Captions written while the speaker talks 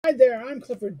Hi there, I'm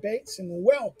Clifford Bates, and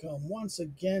welcome once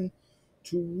again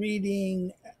to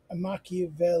reading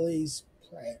Machiavelli's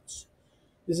Prince.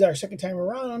 This is our second time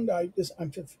around. I'm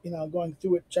going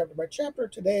through it chapter by chapter.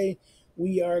 Today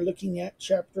we are looking at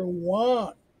chapter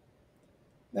one.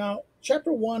 Now,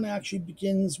 chapter one actually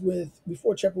begins with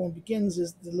before chapter one begins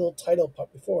is the little title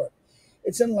part before it.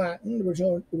 It's in Latin. The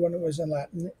original one that was in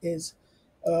Latin is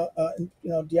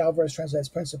De Alvarez translates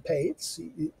Principates,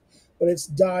 but it's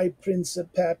Die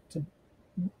Principat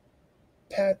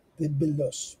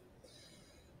Patibilos.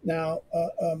 Now,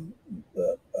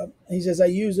 he says, I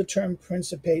use the term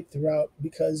principate throughout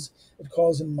because it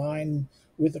calls in mind,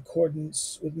 with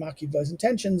accordance with Machiavelli's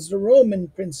intentions, the Roman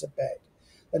principate.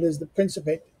 That is, the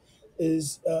principate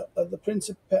is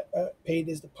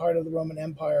is the part of the Roman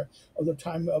Empire of the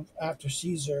time of after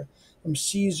Caesar, from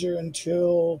Caesar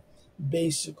until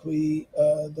basically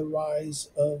the rise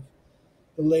of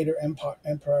the later empire.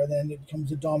 Then it becomes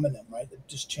the dominant, right? It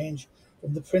just changed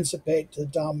from the principate to the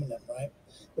dominant, right?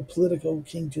 The political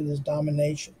king to this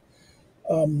domination.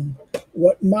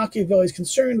 What Machiavelli is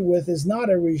concerned with is not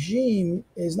a regime,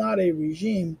 and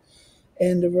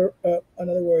in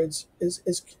other words,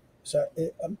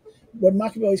 what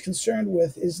Machiavelli is concerned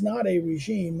with is not a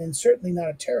regime and certainly not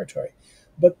a territory,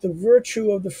 but the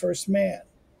virtue of the first man.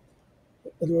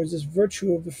 In other words, this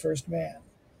virtue of the first man.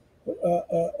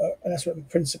 And that's what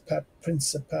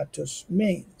principatus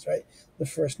means, right? The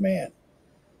first man,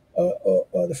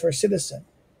 the first citizen,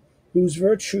 whose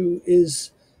virtue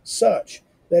is such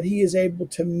that he is able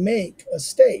to make a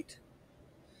state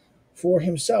for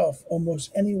himself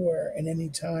almost anywhere and any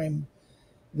time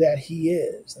that he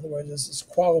is. In other words, this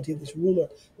quality of this ruler,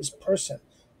 this person,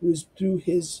 who is through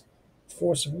his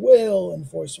force of will and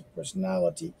force of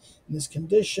personality and this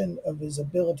condition of his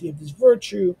ability of his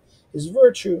virtue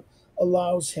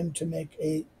allows him to make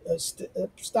a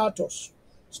status,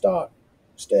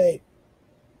 state,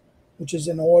 which is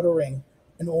an ordering,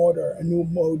 an order, a new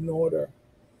mode and order,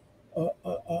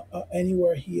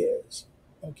 anywhere he is.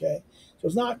 Okay, so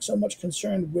it's not so much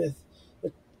concerned with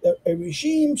a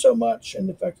regime so much. And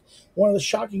in fact, one of the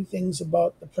shocking things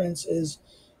about the prince is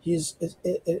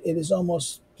it is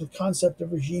almost the concept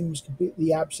of regime is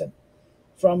completely absent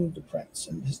from the prince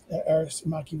and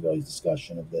Machiavelli's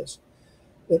discussion of this.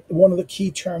 That one of the key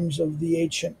terms of the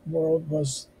ancient world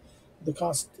was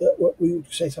what we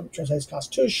would say some translates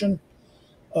constitution.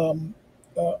 The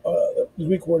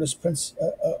Greek word is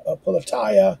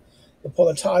politia, the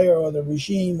politia or the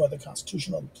regime or the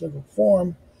constitutional political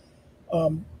form.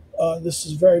 This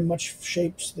is very much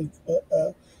shapes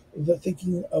the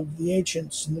thinking of the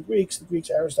ancients and the Greeks.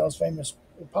 Aristotle's famous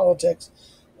politics,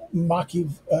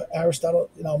 Aristotle,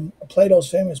 Plato's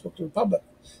famous book, The Republic,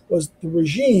 was the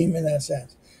regime in that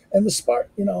sense. And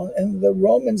and the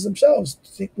Romans themselves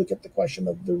look at the question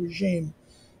of the regime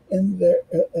in their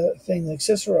thing. Like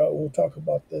Cicero will talk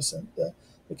about this and the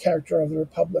character of the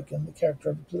Republic and the character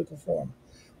of the political form.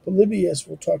 Polybius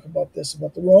will talk about this,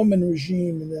 about the Roman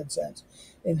regime in that sense,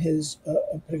 in his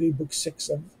particularly book 6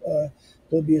 of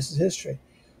Polybius' history.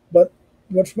 But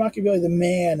what Machiavelli, the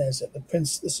man is it, the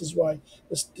prince. This is why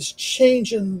this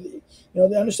change in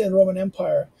they understand the Roman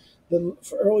Empire. The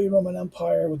early Roman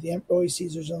Empire with the early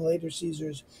Caesars and later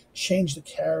Caesars changed the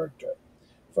character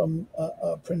from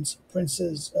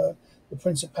princes, the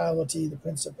principality, the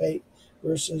principate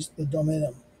versus the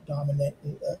dominant.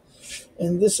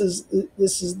 And this is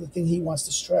the thing he wants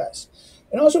to stress.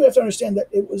 And also we have to understand that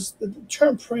it was the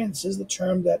term prince is the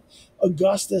term that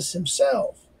Augustus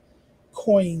himself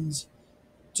coins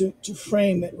to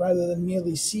frame it rather than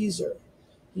merely Caesar.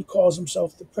 He calls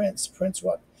himself the prince. Prince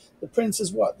what? The prince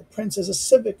is what? The prince is a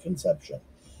civic conception.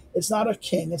 It's not a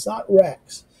king. It's not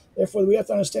Rex. Therefore, we have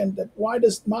to understand that why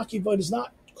does Machiavelli does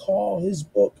not call his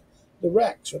book the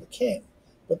Rex or the king,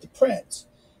 but the prince.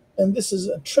 And this is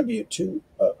a tribute to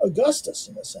Augustus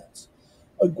in a sense.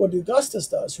 What Augustus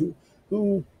does,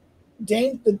 who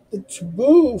deigned the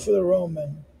taboo for the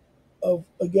Roman of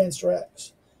against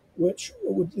Rex, which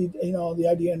would lead, the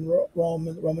idea in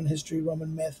Roman history,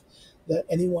 Roman myth, that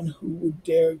anyone who would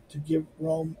dare to give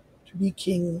Rome to be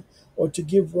king or to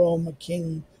give Rome a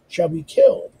king shall be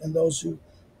killed. And those who,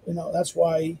 that's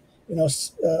why,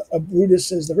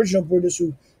 Brutus is the original Brutus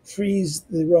who frees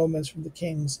the Romans from the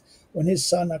kings when his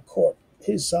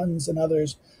sons and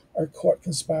others are caught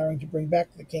conspiring to bring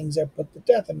back the kings. They're put to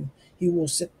death, and he will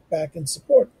sit back and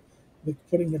support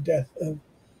putting the death of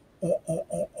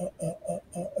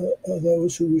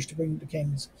those who wish to bring the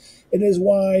kings. It is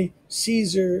why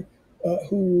Caesar,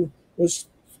 who was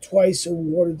twice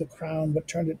awarded the crown but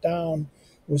turned it down,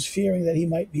 was fearing that he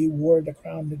might be awarded the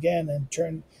crown again and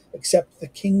accept the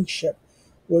kingship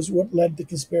was what led the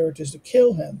conspirators to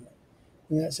kill him.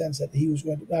 In that sense, that he was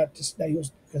going to not just that he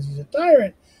was because he's a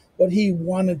tyrant, but he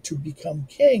wanted to become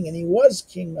king, and he was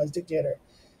king as dictator.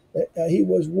 He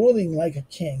was ruling like a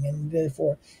king, and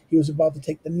therefore he was about to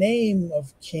take the name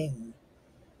of king.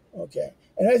 Okay,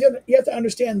 and you have to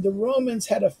understand the Romans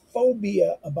had a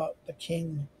phobia about the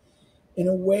king in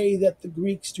a way that the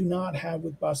Greeks do not have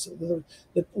with Basileus.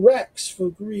 The Rex for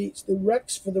Greeks, the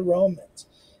Rex for the Romans,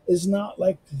 is not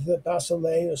like the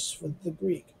Basileus for the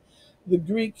Greek. The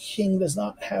Greek king does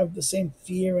not have the same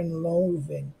fear and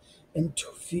loathing and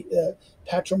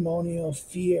patrimonial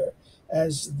fear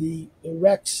as the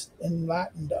Rex in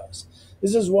Latin does.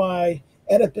 This is why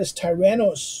Oedipus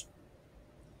Tyrannus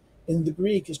in the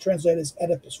Greek is translated as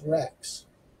Oedipus Rex.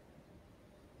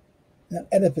 Now,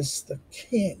 Oedipus, the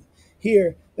king.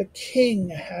 Here, the king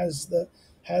has the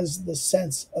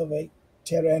sense of a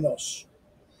tyrannos.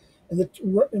 And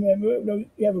you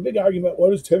have a big argument.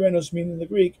 What does tyrannos mean in the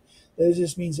Greek? That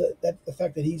just means that the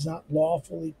fact that he's not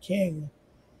lawfully king.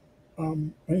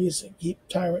 He's a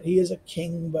tyrant. He is a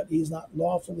king, but he's not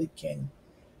lawfully king.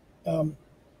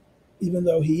 Even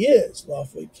though he is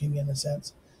lawfully king in the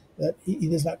sense that he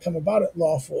does not come about it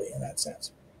lawfully in that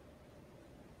sense.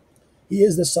 He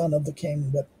is the son of the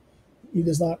king, but he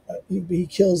does not. He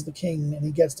kills the king, and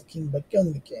he gets the king by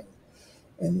killing the king,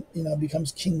 and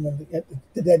becomes king when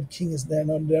the dead king is there.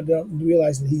 No, they don't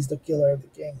realize that he's the killer of the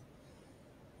king.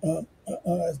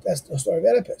 That's the story of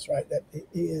Oedipus, right? That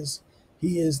he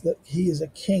is a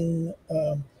king,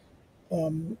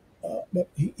 but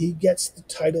he gets the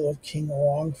title of king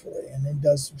wrongfully, and then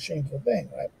does some shameful thing,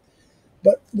 right?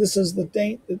 But this is the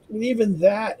thing. Even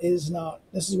that is not.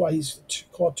 This is why he's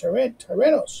called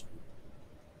tyrannos.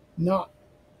 Not,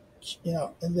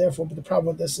 and therefore, but the problem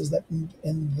with this is that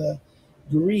in the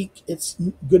Greek, it's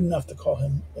good enough to call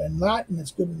him. In Latin,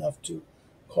 it's good enough to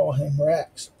call him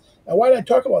Rex. Now, why did I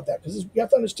talk about that? Because you have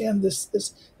to understand this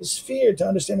fear to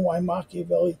understand why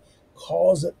Machiavelli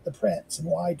calls it the prince, and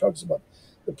why he talks about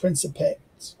the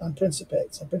principates, and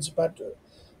principatur,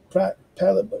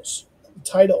 palibus,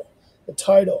 the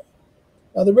title.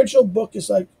 Now, the original book is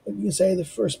like you can say the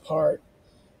first part,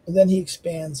 and then he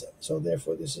expands it. So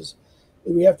therefore,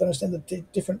 we have to understand the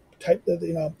different type of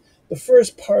the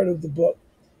first part of the book,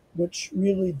 which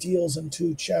really deals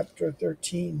into chapter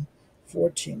 13,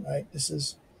 14. Right. This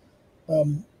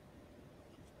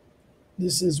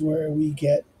is where we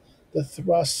get the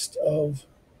thrust of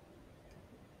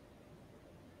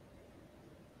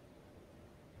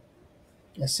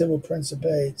civil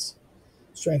principates,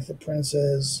 strength of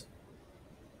princes.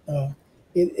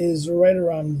 It is right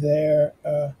around there.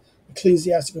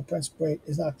 Ecclesiastical principate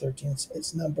is not 13;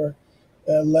 it's number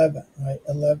 11. Right,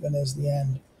 11 is the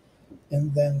end,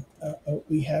 and then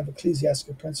we have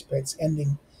ecclesiastical principates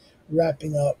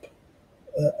wrapping up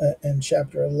in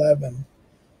chapter 11,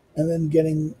 and then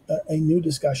getting a new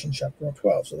discussion, chapter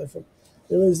 12. So therefore,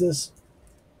 there is this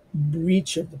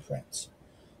breach of the prince.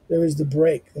 There is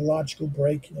the logical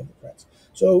breaking of the prince.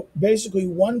 So basically,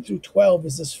 1 through 12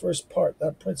 is this first part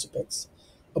that principates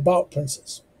about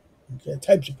princes, okay,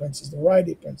 types of princes, the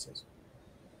variety of princes,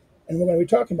 and we're going to be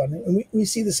talking about it. And we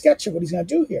see the sketch of what he's going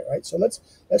to do here, right? So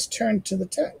let's turn to the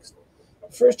text.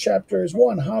 The first chapter is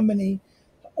 1.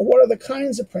 What are the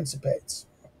kinds of principates?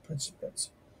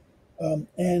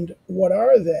 And what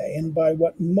are they, and by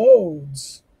what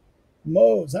modes?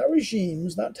 Modes, not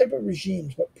regimes, not type of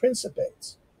regimes, but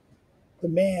principates. The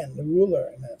man, the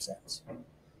ruler, in that sense.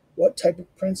 What type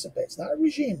of principates? Not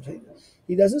regimes.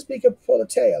 He doesn't speak of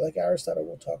politeia, like Aristotle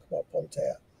will talk about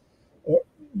politeia, or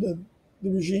the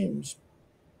regimes,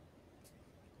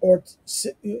 or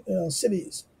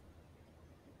cities.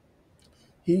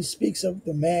 He speaks of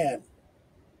the man,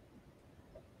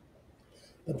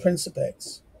 the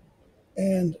principates,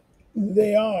 and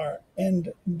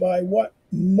and by what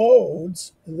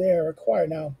modes they are acquired.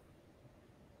 Now,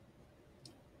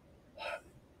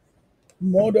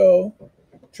 modo,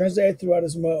 translated throughout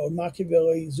as mode,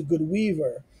 Machiavelli is a good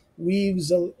weaver,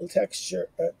 weaves a texture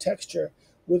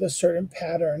with a certain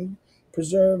pattern,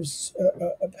 preserves,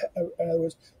 in other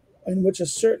words, in which a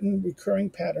certain recurring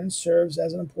pattern serves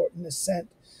as an important ascent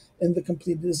in the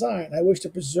completed design. I wish to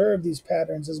preserve these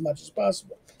patterns as much as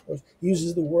possible. He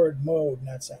uses the word mode in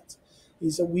that sense.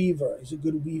 He's a weaver. He's a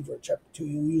good weaver. Chapter 2,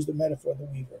 you use the metaphor of the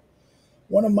weaver.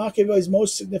 One of Machiavelli's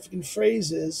most significant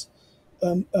phrases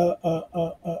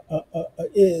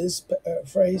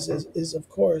is of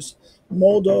course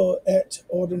modo et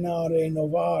ordinare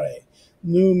novare,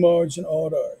 new modes and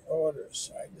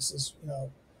orders. Right, this is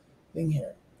thing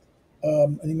here,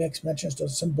 and he makes mentions to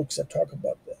some books that talk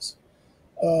about this.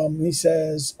 He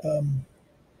says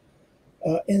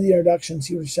In the introductions,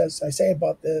 he says, I say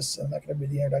about this, I'm not going to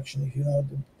read the introduction. If you know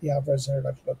the Alvarez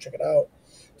introduction, go check it out.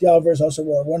 De Alvarez also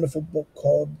wrote a wonderful book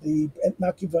called The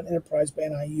Machiavellian Enterprise by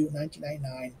NIU,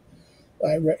 1999.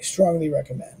 I strongly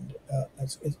recommend.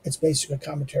 It's basically a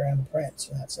commentary on the Prince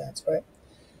in that sense, right?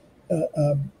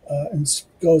 And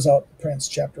goes out the Prince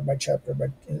chapter by chapter,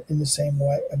 but in the same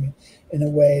way. I mean, in a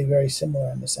way very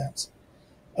similar in the sense.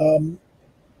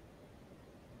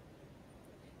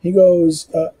 He goes,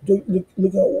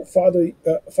 look at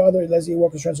Father Leslie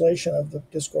Walker's translation of the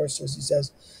discourses. He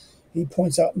says, he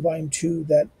points out in volume 2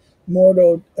 that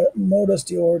modus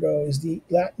de ordo is the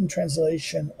Latin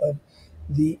translation of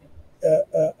the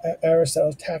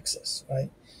Aristotle's Taxis, right?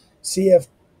 C.F.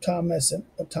 Thomas and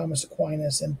Thomas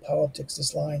Aquinas in Politics,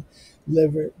 this line,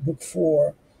 book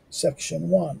 4, section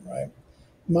 1, right?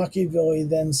 Machiavelli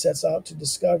then sets out to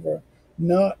discover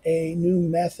not a new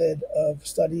method of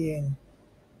studying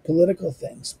political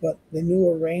things, but the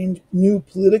new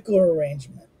political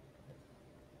arrangement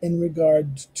in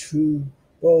regard to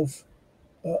both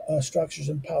structures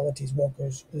and polities.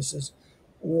 This is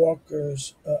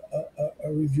Walker's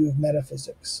a review of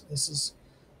metaphysics. This is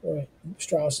where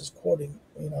Strauss is quoting,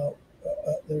 the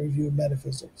review of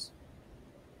metaphysics.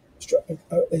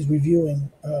 Is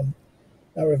reviewing,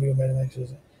 not review of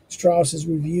metaphysics. Strauss is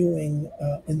reviewing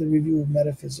in the review of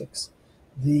metaphysics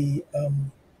the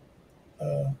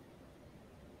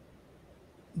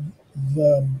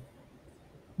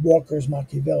Walker's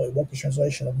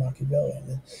translation of Machiavelli,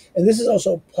 and this is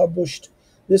also published.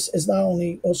 This is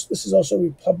also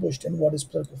republished in What is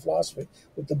Political Philosophy,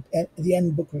 with the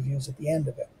end book reviews at the end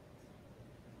of it.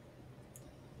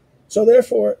 So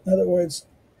therefore, in other words,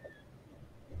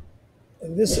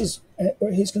 he's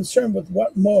concerned with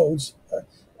what modes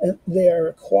they are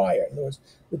acquired. In other words,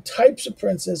 the types of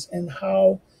princes and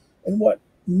what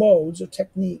modes or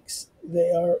techniques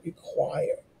they are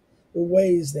acquired, the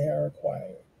ways they are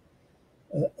acquired,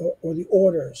 or the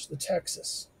orders, the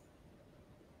taxis.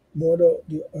 Modo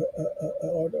the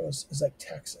orders is like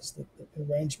taxis, the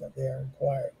arrangement they are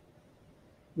acquired,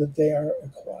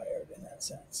 in that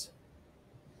sense.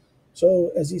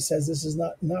 So, as he says, this is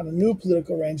not a new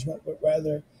political arrangement, but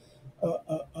rather, in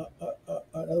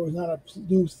other words, not a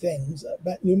new things, a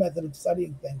new method of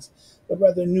studying things, but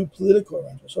rather a new political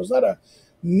arrangement. So it's not a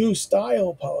new style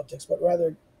of politics, but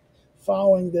rather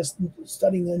following this,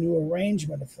 studying a new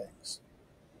arrangement of things.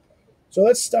 So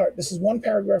let's start. This is one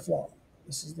paragraph long.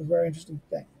 This is the very interesting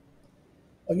thing.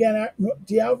 Again,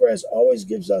 de Alvarez always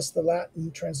gives us the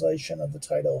Latin translation of the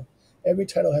title. Every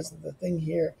title has the thing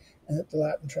here, and the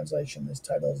Latin translation is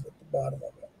titled at the bottom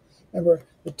of it. Remember,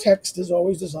 the text is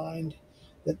always designed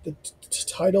that the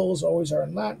titles always are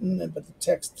in Latin, but the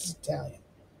text is Italian.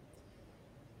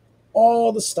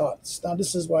 All the statos. Now,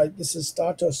 this is why this is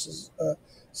statos,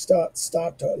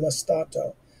 la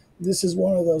stato. This is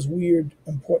one of those weird,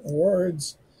 important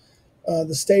words.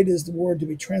 The state is the word to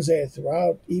be translated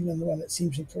throughout, even when it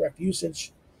seems incorrect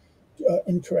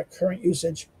current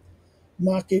usage.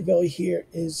 Machiavelli here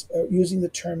is using the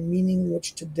term meaning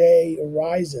which today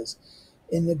arises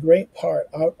in the great part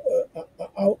out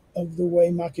of the way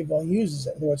Machiavelli uses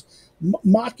it. In other words,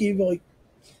 Machiavelli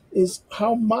is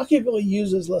how Machiavelli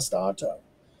uses la stato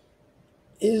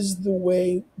is the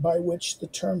way by which the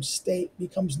term state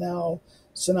becomes now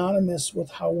synonymous with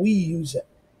how we use it.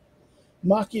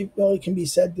 Machiavelli can be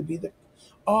said to be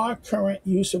our current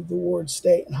use of the word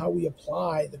state and how we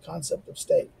apply the concept of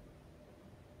state.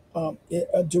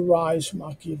 It derives from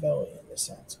Machiavelli in this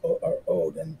sense, or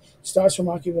ode, and starts from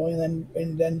Machiavelli,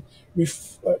 and then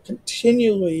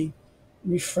continually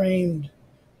reframed,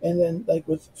 and then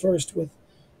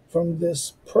from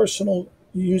this personal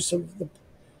use of the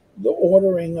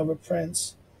ordering of a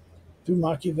prince through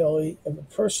Machiavelli, of a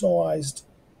personalized,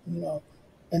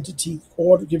 entity,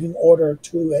 giving order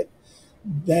to it,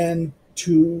 then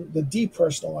to the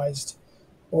depersonalized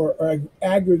or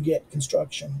aggregate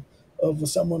construction of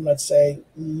someone, let's say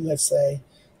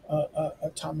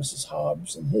Thomas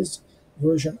Hobbes and his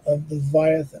version of the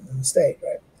Leviathan in the state,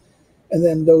 right? And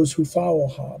then those who follow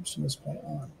Hobbes from this point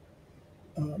on,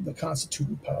 the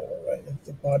constituting power, right, of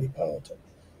the body politic.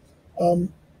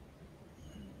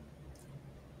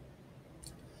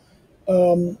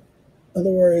 In other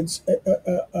words,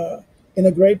 in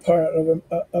a great part of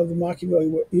the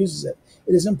Machiavelli uses it.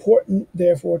 It is important,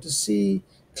 therefore, to see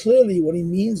clearly what he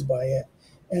means by it,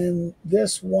 and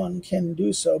this one can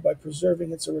do so by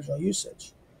preserving its original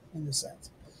usage, in this sense.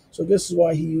 So this is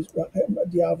why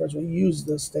de Alvarez will use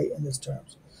the state in these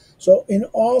terms. So in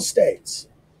all states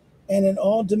and in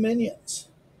all dominions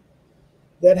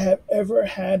that have ever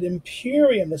had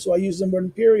imperium, that's why I use the word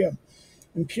imperium,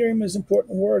 Imperium is an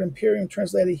important word. Imperium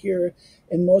translated here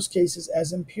in most cases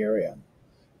as imperium.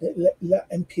 La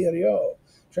imperio,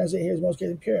 translated here in most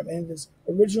cases imperium. And its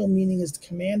original meaning is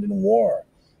command in war,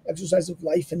 exercise of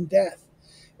life and death,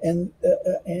 and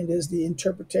is the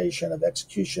interpretation of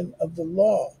execution of the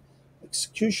law.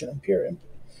 Execution, imperium,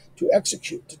 to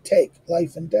execute, to take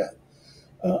life and death,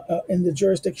 in the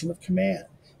jurisdiction of command.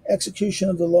 Execution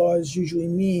of the laws usually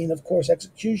mean, of course,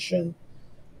 execution,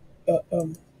 uh,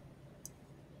 um,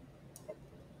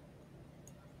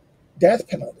 death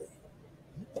penalty.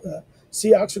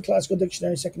 See Oxford Classical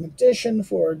Dictionary, second edition,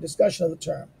 for discussion of the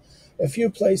term. In a few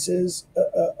places,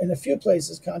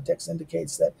 context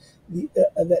indicates that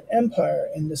that empire,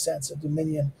 in the sense of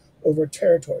dominion over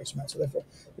territories, meant. So therefore,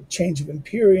 the change of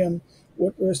imperium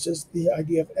versus the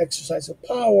idea of exercise of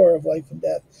power, of life and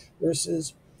death,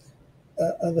 versus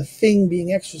the thing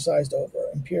being exercised over,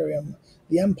 imperium,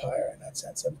 the empire, in that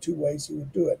sense. Of two ways you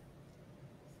would do it.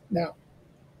 Now,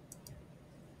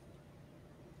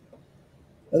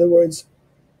 in other words,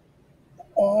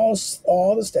 all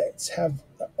the states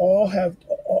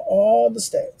all the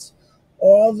states,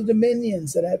 all the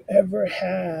dominions that have ever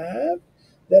had,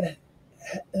 that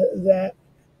that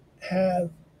have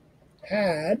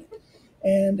had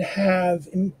and have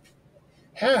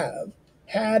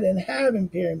had and have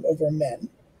imperium over men,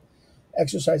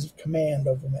 exercise of command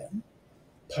over men,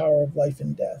 power of life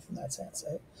and death, in that sense,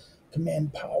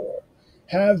 command power,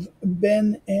 have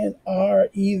been and are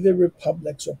either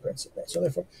republics or principalities. So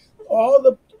therefore, all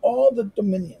the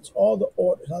dominions, all the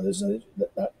orders. Now this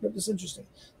is interesting.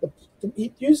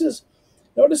 He uses.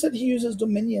 Notice that he uses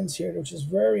dominions here, which is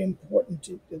very important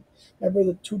to remember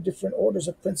the two different orders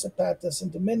of principatus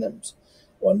and dominiums.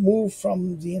 One move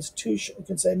from the institution, you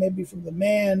can say maybe from the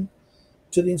man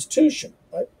to the institution,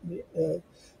 right?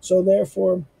 So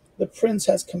therefore, the prince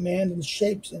has command and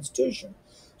shapes the institution.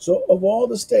 So of all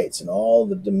the states and all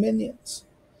the dominions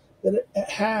that it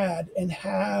had and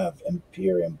have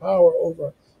imperium power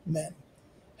over men,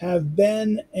 have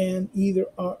been and either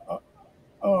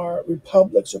are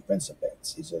republics or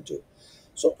principates. These are two.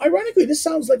 So ironically, this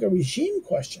sounds like a regime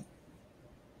question.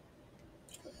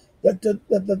 That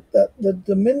the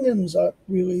dominions are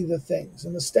really the things,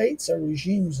 and the states are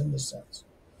regimes in this sense.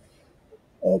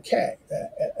 Okay,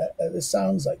 this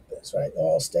sounds like this, right?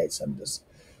 All states have this.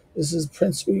 This is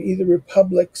either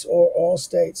republics, or all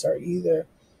states are either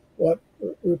what,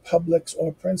 republics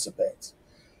or principates.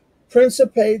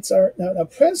 Principates are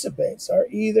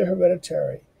either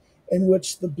hereditary, in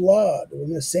which the blood, or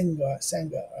the sangha,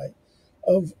 right,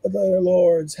 of their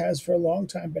lords has for a long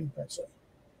time been princely,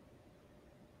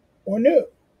 or new.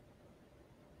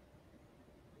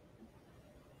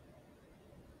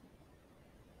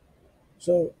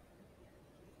 So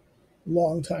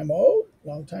long time old,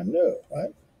 long time new,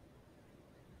 right?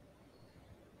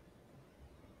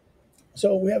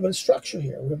 So we have a structure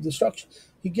here. We have the structure.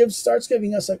 Starts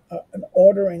giving us an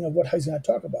ordering of what he's going to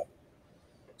talk about.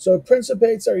 So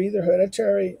principates are either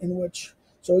hereditary, in which,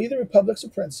 so either republics or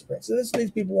principates. So this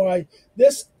leads people why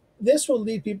this will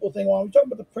lead people to think, well, I'm talking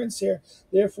about the prince here,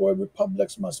 therefore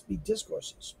republics must be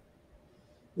discourses.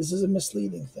 This is a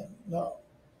misleading thing. No.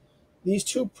 These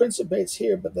two principates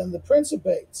here, but then the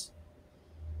principates,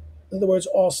 in other words,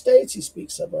 all states he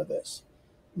speaks of are this.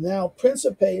 Now,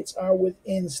 principates are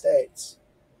within states.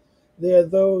 They are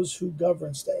those who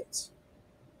govern states,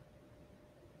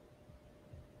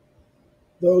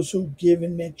 those who give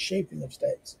and make shaping of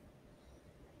states.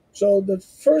 So the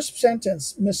first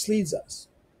sentence misleads us.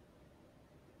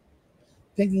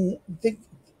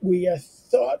 We are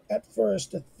thought at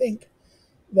first to think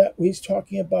that he's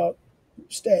talking about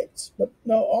states, but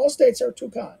no, all states are two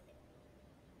kinds.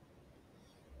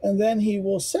 And then he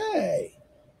will say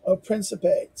of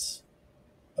principates,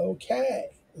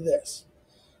 okay, this.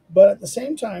 But at the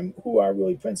same time, who are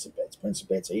really principates?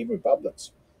 Principates are even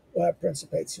republics will have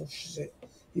principates.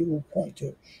 He will point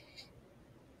to.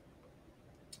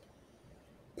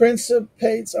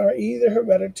 Principates are either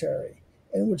hereditary,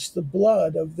 in which the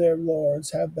blood of their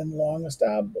lords have been long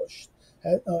established,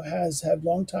 have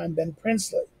long time been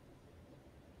princely,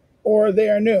 or they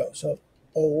are new. So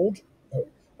old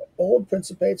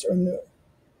principates are new.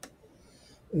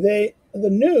 The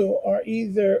new are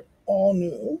either all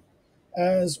new,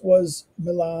 as was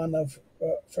Milan of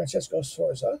Francesco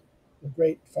Sforza, the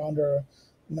great founder.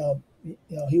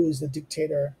 He was the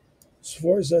dictator.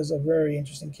 Sforza is a very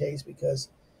interesting case because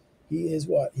he is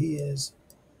what? He is.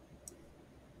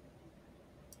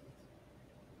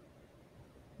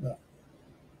 No.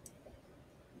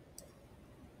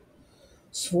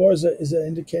 Sforza is an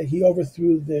indicator. He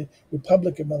overthrew the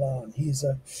Republic of Milan. He's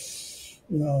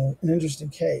an interesting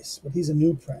case, but he's a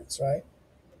new prince, right?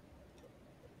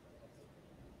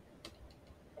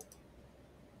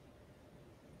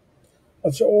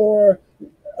 or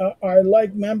are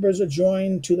like members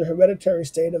adjoined to the hereditary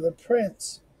state of the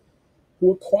prince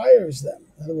who acquires them.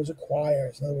 In other words,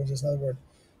 acquires. In other words, there's another word,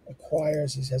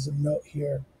 acquires. He has a note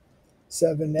here.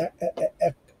 Seven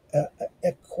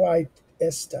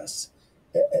equiestas,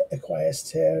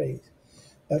 equiesteres,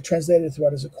 translated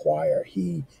throughout as acquire.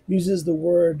 He uses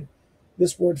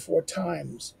this word 4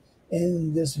 times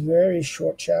in this very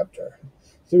short chapter,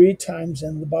 3 times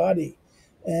in the body,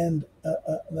 and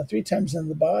 3 times in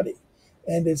the body,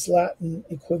 and its Latin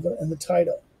equivalent in the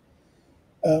title.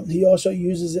 He also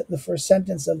uses it in the first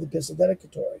sentence of the Epistle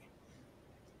Dedicatory.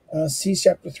 See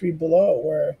chapter 3 below,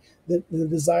 where the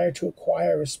desire to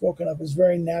acquire is spoken of as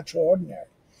very natural, ordinary.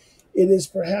 It is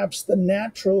perhaps the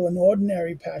natural and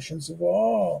ordinary passions of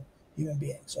all human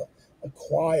beings. So,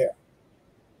 acquire.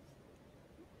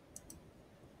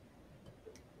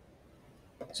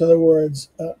 So, in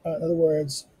other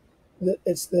words,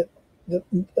 it's the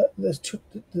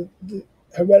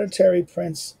hereditary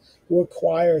prince who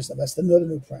acquires them. That's the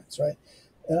new prince, right?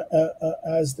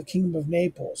 As the kingdom of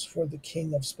Naples for the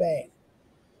king of Spain.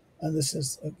 And this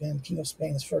is, again, king of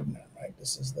Spain is Ferdinand, right?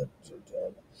 This is the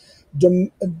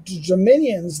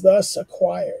dominions thus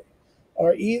acquired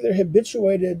are either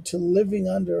habituated to living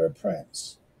under a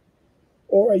prince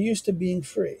or are used to being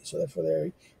free. So therefore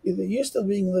they're either used to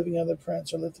living under a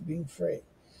prince or lived to being free.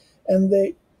 And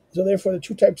so therefore the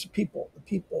two types of people, the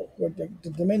people who are the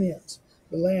dominions,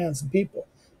 the lands and people,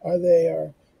 they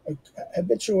are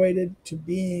habituated to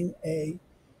being a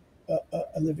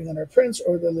living under a prince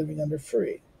or they're living under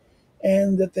free.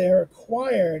 And that they are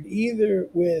acquired either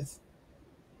with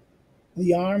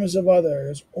the arms of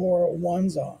others or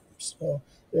one's arms. So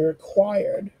they're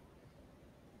acquired.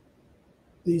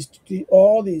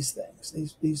 All these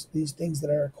things, these things that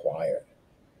are acquired,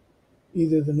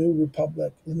 either the new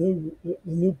republic, the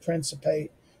new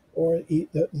principate, or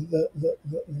the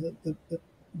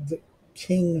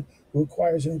king who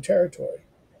acquires a new territory.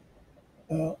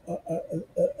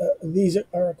 These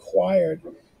are acquired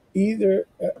either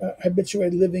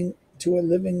habituated living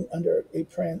under a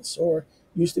prince or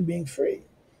used to being free,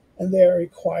 and they are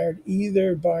acquired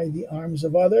either by the arms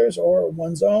of others or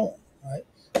one's own, right?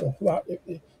 So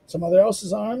somebody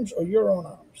else's arms or your own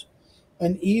arms,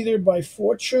 and either by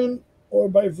fortune or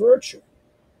by virtue.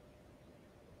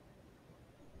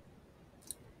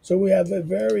 So we have a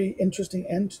very interesting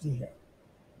entity here.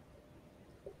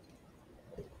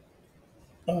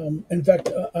 In fact,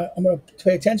 I'm going to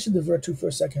pay attention to virtue for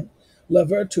a second. La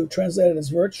virtù, translated as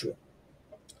virtue.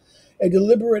 A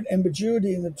deliberate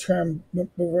ambiguity in the term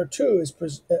virtue is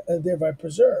thereby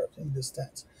preserved in this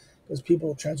tense, because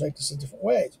people translate this in different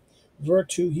ways.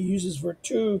 Virtue, he uses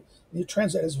virtue, and he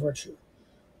translates as virtue.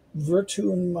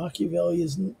 Virtue in Machiavelli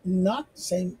is not the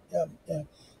same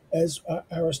as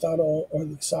Aristotle or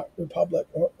the Republic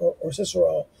or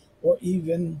Cicero or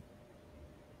even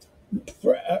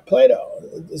Plato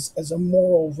as a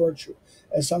moral virtue,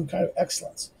 as some kind of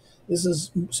excellence. This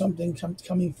is something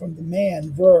coming from the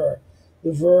man, the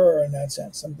ver in that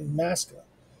sense, something masculine,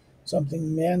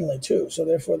 something manly too. So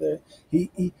therefore,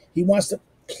 he wants to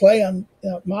play on,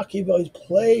 Machiavelli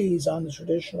plays on the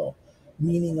traditional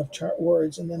meaning of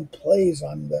words and then plays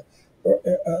on the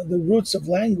roots of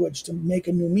language to make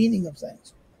a new meaning of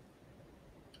things.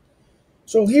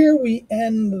 So here we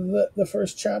end the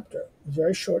first chapter, a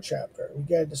very short chapter. We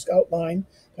get this outline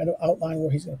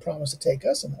where he's going to promise to take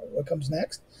us and what comes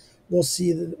next. We'll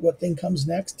see what thing comes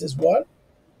next is what?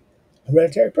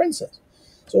 Hereditary Princess.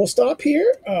 So we'll stop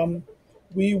here.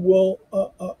 We will,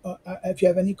 if you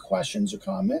have any questions or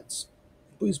comments,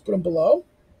 please put them below,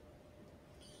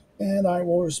 and I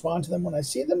will respond to them when I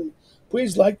see them.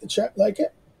 Please like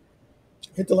it,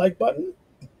 hit the like button,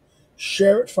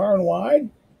 share it far and wide,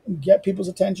 and get people's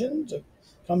attention to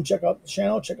come check out the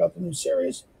channel, check out the new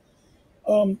series.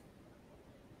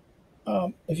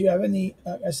 If you have any,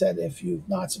 like I said, if you've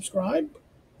not subscribed,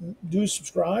 do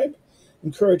subscribe.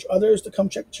 Encourage others to come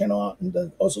check the channel out and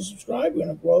then also subscribe. We're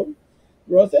going to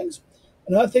grow things.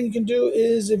 Another thing you can do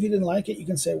is, if you didn't like it, you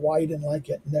can say why you didn't like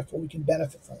it, and therefore we can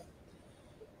benefit from it.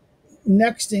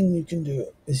 Next thing you can do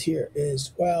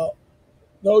is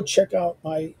go check out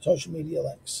my social media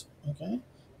links, okay,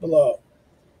 below.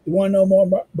 You want to know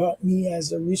more about me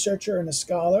as a researcher and a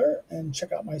scholar and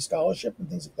check out my scholarship and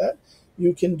things like that,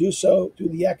 you can do so through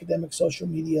the academic social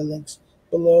media links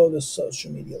below the social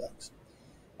media links.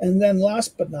 And then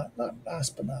last but not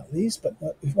least, but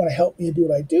if you want to help me do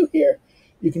what I do here,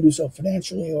 you can do so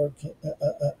financially or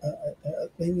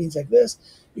means like this.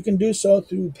 You can do so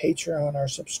through Patreon or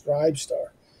Subscribestar.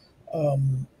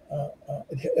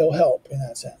 It'll help in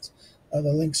that sense.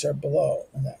 The links are below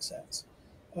in that sense.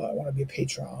 want to be a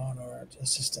patron or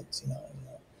assistant,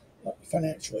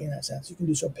 financially in that sense. You can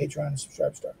do so Patreon and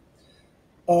Subscribestar.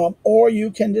 Or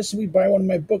you can just buy one of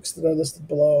my books that are listed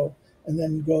below, and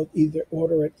then go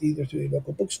order it either through your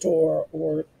local bookstore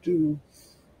or through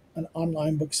an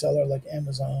online bookseller like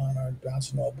Amazon or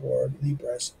Barnes & Noble or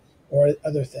Libris or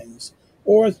other things,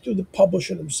 or through the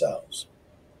publisher themselves.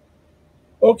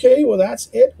 Okay, well, that's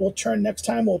it. Next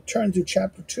time, we'll turn to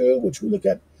chapter 2, which we look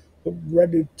at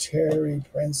hereditary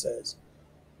princes.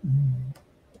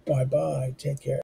 Bye-bye. Take care.